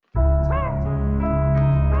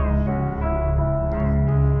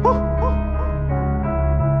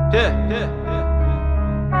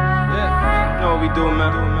we do,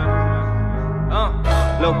 man.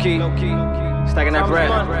 Low key, stacking that bread.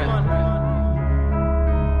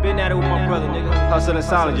 Been at it with my brother, nigga. Hustling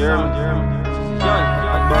solid, you heard me?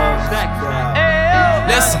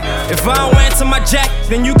 Listen, if I don't answer my jack,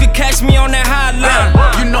 then you could catch me on that hotline.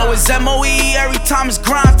 You know it's MOE every time it's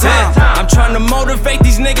grind time. I'm trying to motivate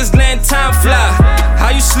these niggas, letting time fly. How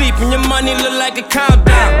you sleep and your money look like a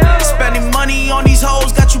countdown? Spending money on these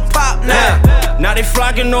hoes got you pop now. Now they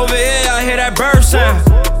flocking over here, I hear that bird sound.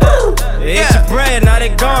 They ate your bread, now they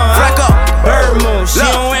gone. Crack up. Bird move, she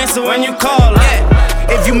don't answer when you call her.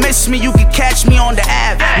 If you miss me, you can catch me on the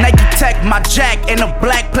app. Nike Tech, my jack in a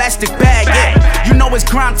black plastic bag. Yeah, you know it's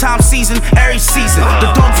grind time season, every season.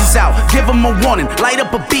 The dogs is out, give them a warning, light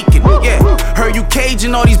up a beacon. Yeah, heard you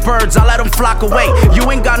caging all these birds, I let them flock away.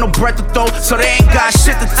 You ain't got no breath to throw, so they ain't got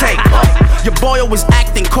shit to take. Your boy was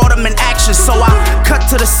acting, caught him in action, so I cut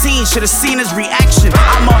to the scene, should've seen his reaction.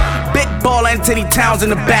 I'm a big baller into these towns in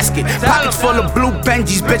the basket. Pockets full of blue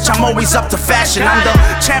Benjis, bitch, I'm always up to fashion. I'm the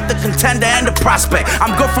champ, the contender, and the prospect.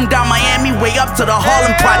 I'm good from down Miami, way up to the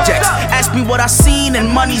Harlem projects. Ask me what I seen, and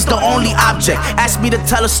money's the only object. Ask me to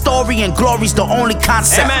tell a story, and glory's the only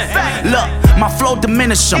concept. Look, my flow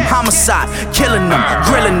diminish them, homicide, killing them,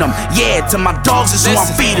 grilling them. Yeah, to my dogs is who I'm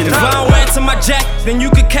feeding them. If I don't answer my jack, then you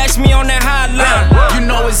could catch me on that hotline. You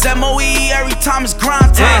know it's MOE every time it's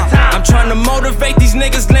grind time. I'm trying to motivate these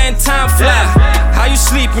niggas, letting time fly. How you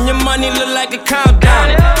sleep and your money look like a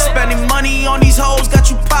countdown? Spending money on these hoes got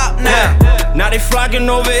you pop now. Now they flocking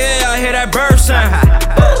over here, I hear that bird sound.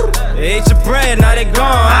 They ate your bread, now they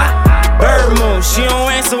gone. Bird move, she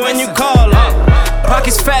don't answer when you call her.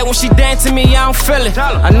 Pockets fat when she dancing me, I don't feel it.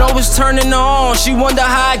 I know it's turning her on, she wonder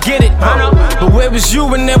how I get it. But where was you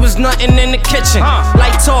when there was nothing in the kitchen?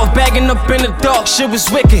 Lights off, bagging up in the dark, shit was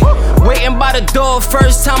wicked. Waiting by the door,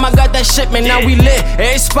 first time I got that shipment. Now we lit,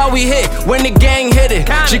 every spot we hit, when the gang hit it.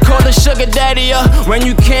 She called her sugar daddy up when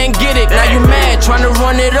you can't get it. Now you mad, trying to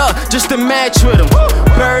run it up just to match with him.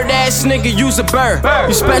 Bird ass nigga, use a bird.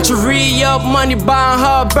 You spent your re-up money buying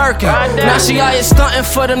her a Birkin. Now she out here stunting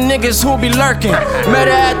for them niggas who be lurking. Met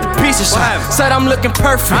her at the pizza shop, said I'm looking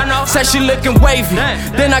perfect. Said she looking wavy,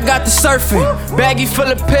 then I got the surfing. Baggie full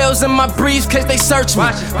of pills in my briefcase, they search me.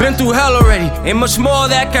 Been through hell already, ain't much more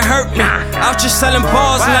that can hurt me. Out just selling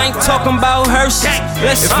balls and I ain't talking about hearses.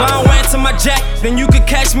 If I don't answer my jack, then you could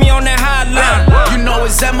catch me on that hotline. You know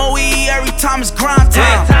it's MOE every time it's grind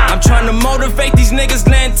time. I'm trying to motivate these niggas,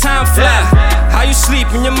 letting time fly. How you sleep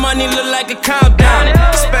and your money look like a countdown?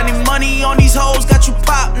 Spending money on these hoes got you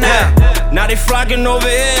pop now. Now they flocking over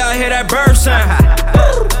here, I hear that bird sound.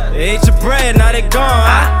 They ate your bread, now they gone.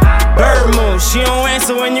 Bird move, she don't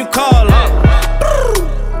answer when you call her.